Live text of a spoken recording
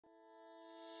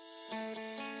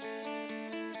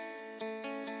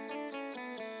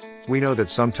We know that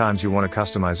sometimes you want to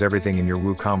customize everything in your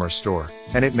WooCommerce store,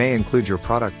 and it may include your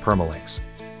product permalinks.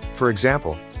 For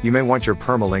example, you may want your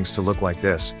permalinks to look like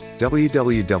this: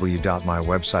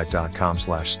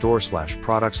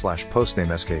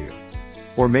 www.mywebsite.com/store/product/postname SKU.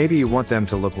 Or maybe you want them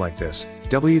to look like this: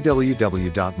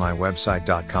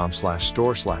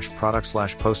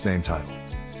 www.mywebsite.com/store/product/postname title.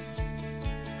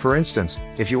 For instance,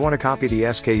 if you want to copy the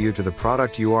SKU to the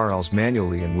product URLs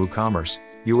manually in WooCommerce,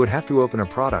 you would have to open a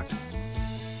product,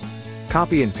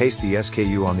 copy and paste the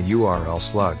SKU on the URL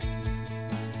slug,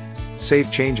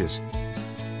 save changes,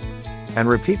 and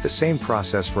repeat the same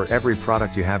process for every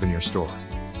product you have in your store.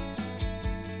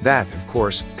 That, of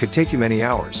course, could take you many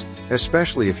hours,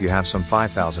 especially if you have some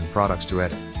 5,000 products to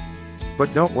edit.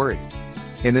 But don't worry.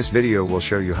 In this video we'll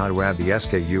show you how to add the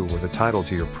SKU or the title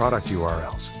to your product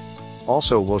URLs.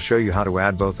 Also, we'll show you how to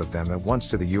add both of them at once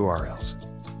to the URLs.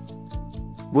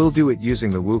 We'll do it using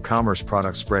the WooCommerce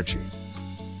product spreadsheet.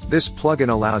 This plugin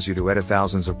allows you to edit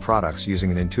thousands of products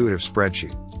using an intuitive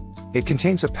spreadsheet. It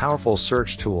contains a powerful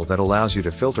search tool that allows you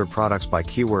to filter products by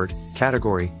keyword,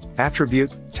 category,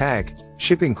 attribute, tag,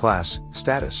 shipping class,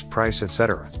 status, price,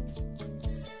 etc.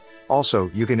 Also,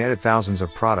 you can edit thousands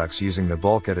of products using the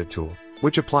bulk edit tool,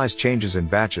 which applies changes in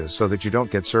batches so that you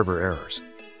don't get server errors.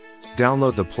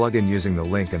 Download the plugin using the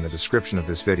link in the description of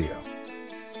this video.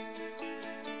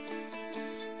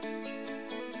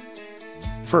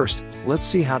 First, let's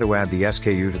see how to add the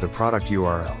SKU to the product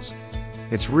URLs.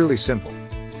 It's really simple.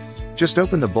 Just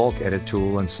open the bulk edit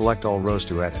tool and select all rows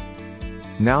to edit.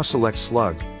 Now select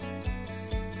slug,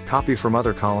 copy from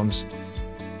other columns,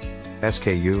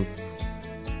 SKU,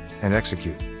 and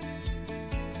execute.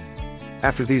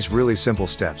 After these really simple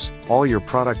steps, all your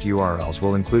product URLs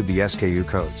will include the SKU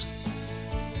codes.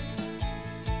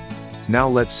 Now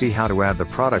let's see how to add the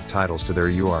product titles to their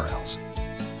URLs.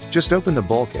 Just open the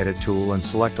bulk edit tool and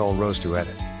select all rows to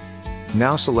edit.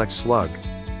 Now select slug,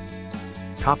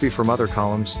 copy from other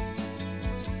columns,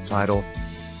 title,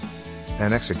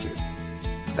 and execute.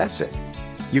 That's it.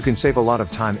 You can save a lot of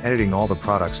time editing all the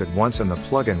products at once, and the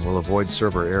plugin will avoid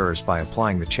server errors by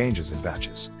applying the changes in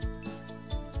batches.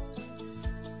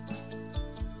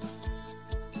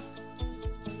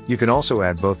 You can also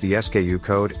add both the SKU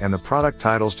code and the product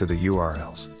titles to the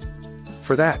URLs.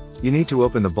 For that, you need to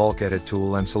open the bulk edit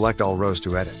tool and select all rows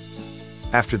to edit.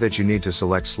 After that, you need to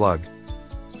select slug,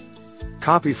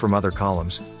 copy from other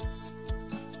columns,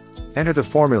 enter the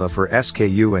formula for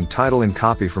SKU and title and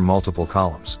copy from multiple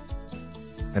columns,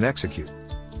 and execute.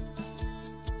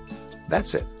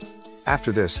 That's it.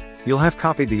 After this, you'll have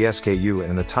copied the SKU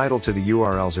and the title to the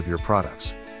URLs of your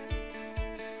products.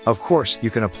 Of course,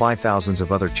 you can apply thousands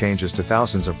of other changes to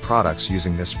thousands of products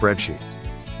using this spreadsheet.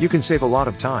 You can save a lot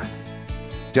of time.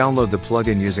 Download the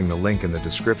plugin using the link in the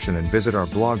description and visit our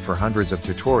blog for hundreds of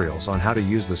tutorials on how to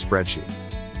use the spreadsheet.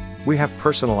 We have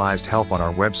personalized help on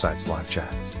our website's live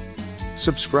chat.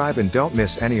 Subscribe and don't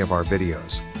miss any of our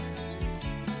videos.